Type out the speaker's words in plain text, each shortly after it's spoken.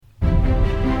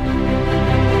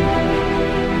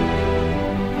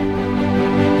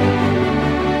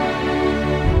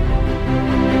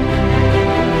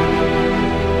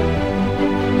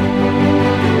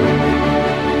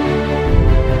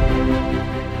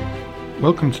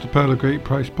Welcome to the Pearl of Great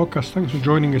Price podcast. Thanks for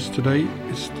joining us today.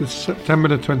 It's the September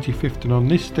the 25th, and on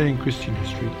this day in Christian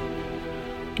history,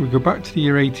 we go back to the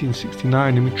year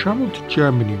 1869 and we travel to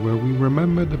Germany, where we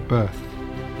remember the birth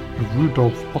of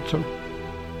Rudolph Otto,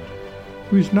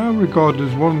 who is now regarded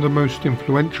as one of the most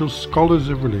influential scholars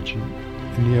of religion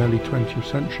in the early 20th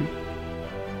century.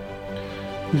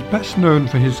 He's best known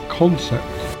for his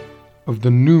concept of the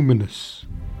numinous,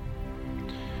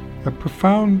 a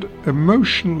profound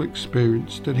emotional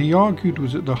experience that he argued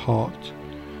was at the heart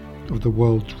of the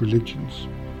world's religions.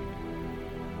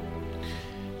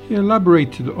 He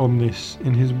elaborated on this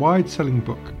in his wide-selling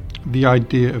book, The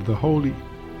Idea of the Holy,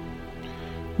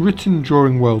 written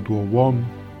during World War I,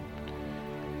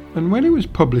 and when it was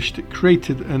published it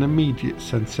created an immediate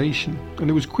sensation, and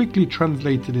it was quickly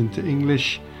translated into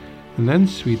English and then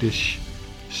Swedish,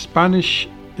 Spanish,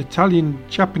 Italian,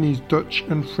 Japanese, Dutch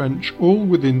and French, all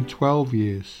within 12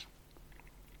 years.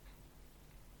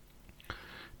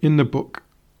 In the book,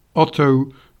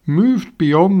 Otto moved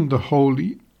beyond the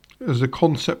holy as a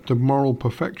concept of moral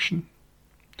perfection,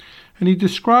 and he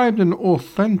described an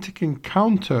authentic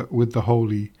encounter with the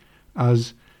holy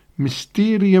as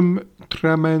Mysterium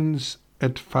Tremendum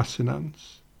et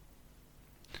Fascinans,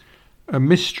 a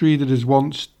mystery that is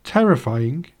once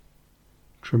terrifying,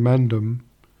 tremendum,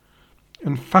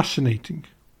 and fascinating,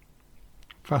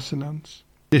 Fascinans.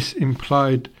 This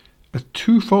implied a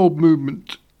twofold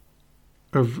movement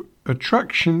of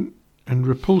attraction and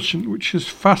repulsion which has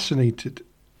fascinated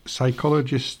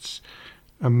psychologists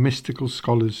and mystical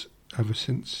scholars ever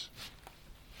since.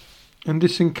 And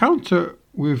this encounter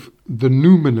with the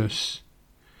numinous,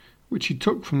 which he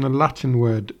took from the Latin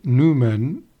word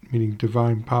numen, meaning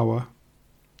divine power,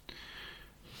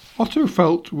 Otto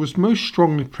felt was most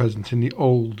strongly present in the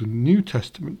Old and New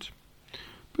Testament,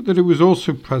 but that it was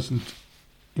also present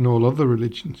in all other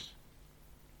religions.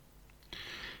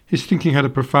 His thinking had a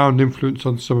profound influence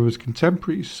on some of his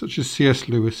contemporaries, such as C.S.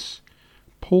 Lewis,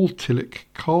 Paul Tillich,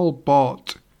 Karl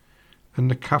Barth,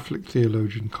 and the Catholic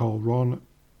theologian Karl Rahner.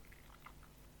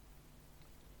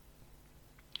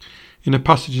 In a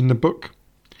passage in the book,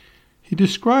 he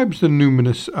describes the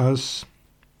numinous as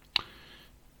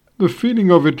the feeling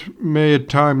of it may at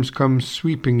times come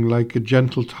sweeping like a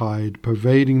gentle tide,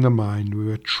 pervading the mind with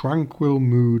a tranquil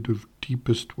mood of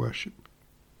deepest worship.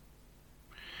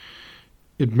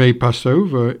 It may pass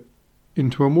over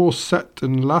into a more set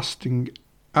and lasting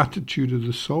attitude of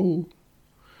the soul,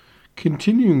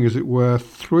 continuing as it were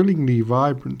thrillingly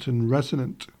vibrant and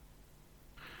resonant,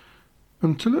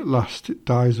 until at last it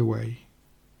dies away,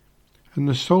 and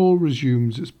the soul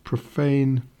resumes its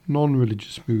profane,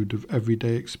 non-religious mood of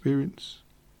everyday experience.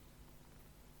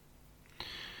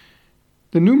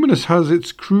 The numinous has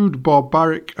its crude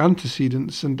barbaric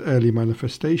antecedents and early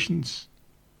manifestations,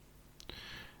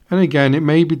 and again it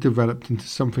may be developed into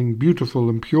something beautiful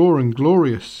and pure and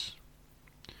glorious.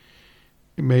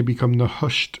 It may become the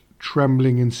hushed,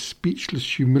 trembling and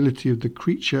speechless humility of the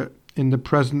creature in the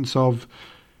presence of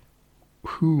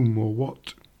whom or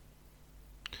what,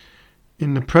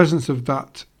 in the presence of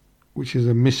that which is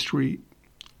a mystery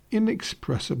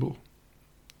inexpressible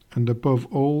and above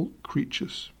all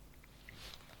creatures.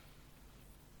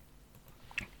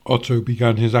 Otto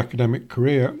began his academic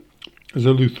career as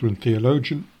a Lutheran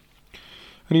theologian,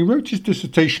 and he wrote his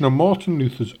dissertation on Martin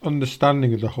Luther's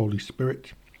understanding of the Holy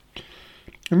Spirit,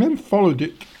 and then followed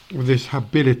it with his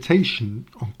habilitation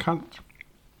on Kant.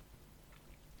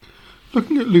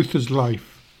 Looking at Luther's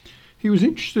life, he was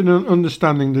interested in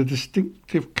understanding the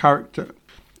distinctive character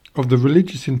of the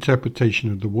religious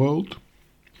interpretation of the world,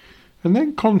 and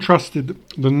then contrasted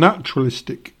the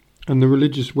naturalistic and the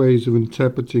religious ways of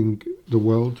interpreting the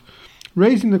world,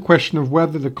 raising the question of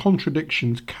whether the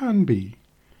contradictions can be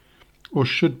or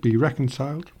should be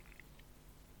reconciled.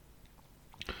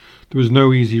 There was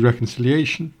no easy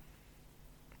reconciliation,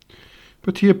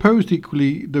 but he opposed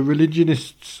equally the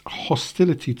religionists'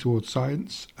 hostility towards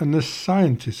science and the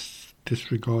scientists'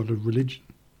 disregard of religion.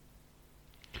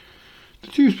 The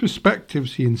two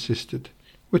perspectives, he insisted,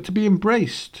 were to be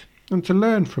embraced and to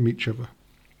learn from each other.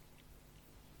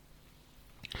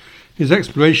 His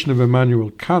exploration of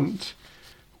Immanuel Kant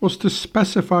was to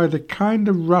specify the kind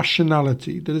of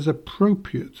rationality that is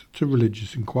appropriate to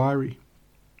religious inquiry.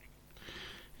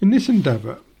 In this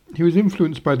endeavour, he was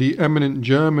influenced by the eminent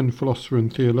German philosopher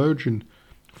and theologian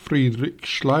Friedrich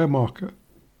Schleiermacher,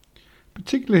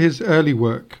 particularly his early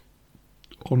work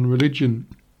on religion,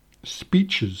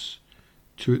 Speeches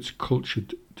to its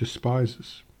cultured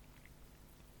despisers.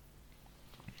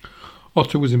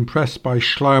 Otto was impressed by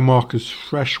Schleiermacher's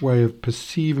fresh way of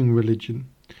perceiving religion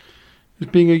as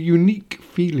being a unique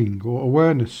feeling or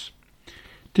awareness,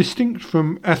 distinct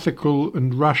from ethical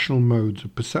and rational modes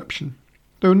of perception,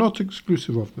 though not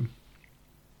exclusive of them.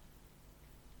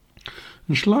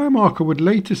 And Schleiermacher would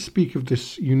later speak of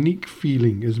this unique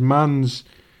feeling as man's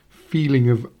feeling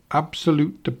of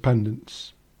absolute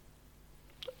dependence.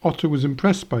 Otto was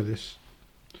impressed by this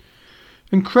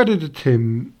and credited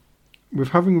him with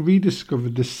having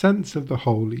rediscovered the sense of the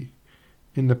holy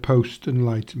in the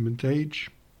post-Enlightenment age.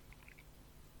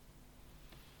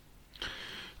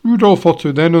 Rudolph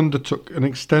Otto then undertook an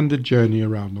extended journey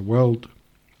around the world,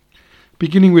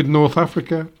 beginning with North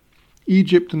Africa,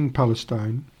 Egypt and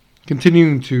Palestine,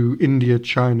 continuing to India,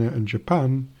 China and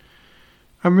Japan,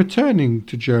 and returning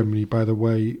to Germany by the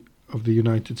way of the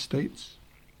United States.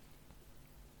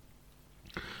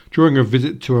 During a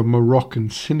visit to a Moroccan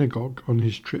synagogue on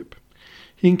his trip,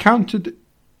 he encountered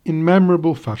in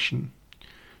memorable fashion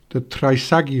the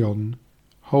Trisagion,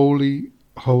 Holy,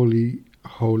 Holy,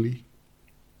 Holy,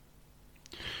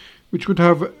 which would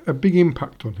have a big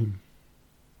impact on him.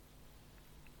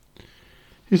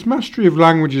 His mastery of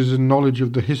languages and knowledge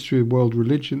of the history of world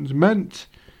religions meant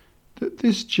that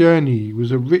this journey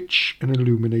was a rich and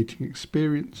illuminating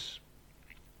experience.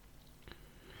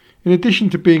 In addition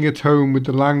to being at home with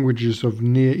the languages of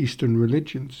Near Eastern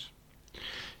religions,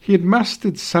 he had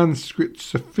mastered Sanskrit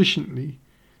sufficiently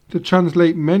to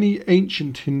translate many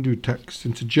ancient Hindu texts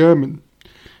into German,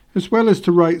 as well as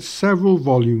to write several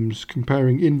volumes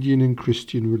comparing Indian and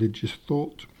Christian religious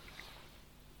thought.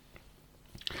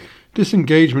 This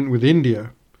engagement with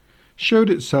India showed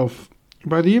itself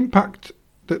by the impact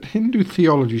that Hindu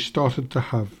theology started to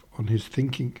have on his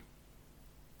thinking.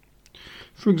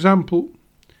 For example,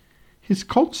 his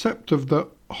concept of the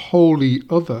holy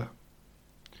other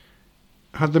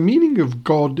had the meaning of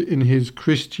God in his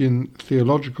Christian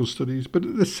theological studies, but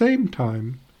at the same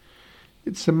time,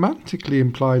 it semantically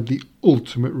implied the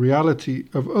ultimate reality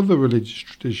of other religious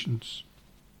traditions.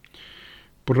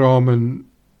 Brahman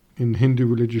in Hindu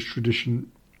religious tradition,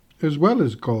 as well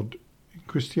as God in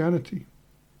Christianity.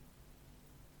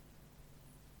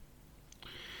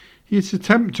 His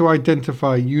attempt to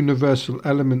identify universal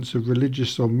elements of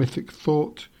religious or mythic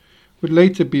thought would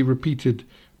later be repeated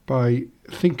by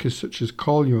thinkers such as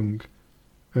Carl Jung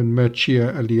and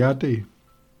Mircea Eliade.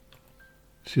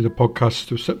 See the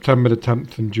podcast of September the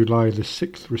 10th and July the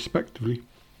 6th respectively.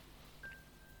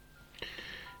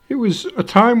 It was a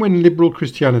time when liberal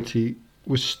Christianity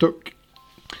was stuck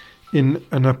in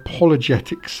an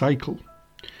apologetic cycle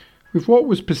with what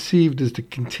was perceived as the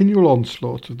continual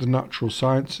onslaught of the natural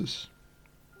sciences.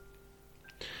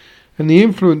 And the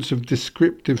influence of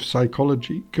descriptive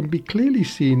psychology can be clearly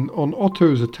seen on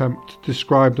Otto's attempt to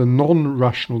describe the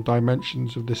non-rational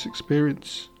dimensions of this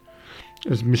experience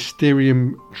as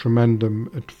Mysterium Tremendum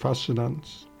et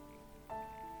Fascinans.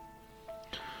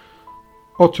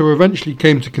 Otto eventually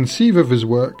came to conceive of his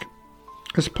work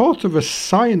as part of a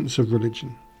science of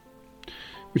religion,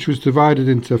 which was divided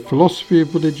into philosophy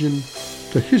of religion,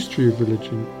 the history of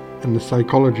religion, and the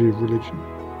psychology of religion.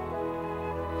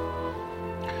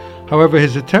 However,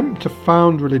 his attempt to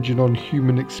found religion on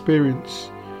human experience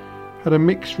had a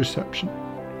mixed reception,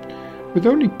 with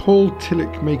only Paul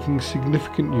Tillich making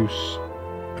significant use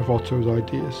of Otto's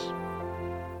ideas.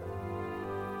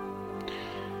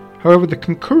 However, the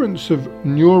concurrence of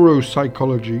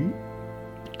neuropsychology,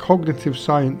 cognitive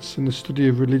science, and the study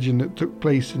of religion that took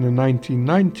place in the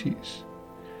 1990s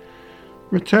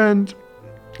returned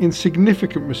in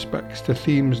significant respects to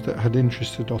themes that had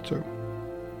interested Otto.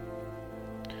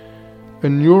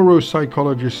 And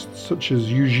neuropsychologists such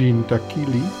as Eugene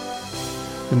Dakili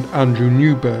and Andrew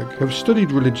Newberg have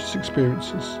studied religious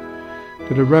experiences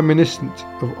that are reminiscent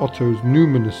of Otto's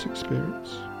numinous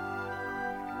experience.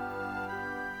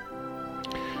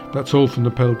 That's all from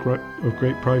the Pearl of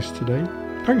Great Price today.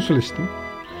 Thanks for listening.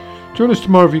 Join us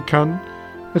tomorrow if you can,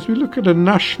 as we look at a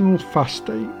national fast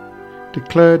day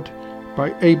declared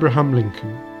by Abraham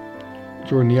Lincoln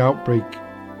during the outbreak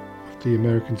of the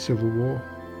American Civil War.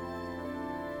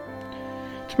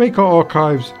 To make our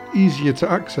archives easier to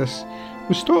access,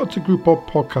 we've started to group our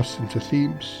podcasts into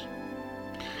themes.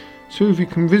 So if you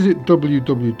can visit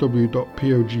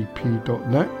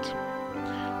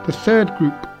www.pogp.net, the third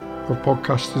group of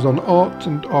podcasts is on art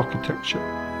and architecture,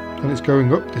 and it's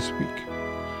going up this week,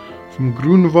 from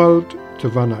Grunewald to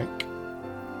Van Eyck.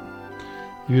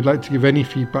 If you'd like to give any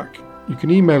feedback, you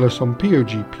can email us on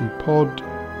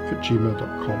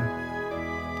pogppod@gmail.com.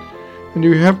 And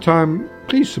if you have time,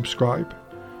 please subscribe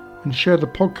and share the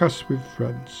podcast with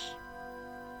friends.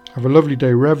 Have a lovely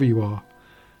day wherever you are,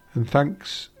 and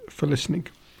thanks for listening.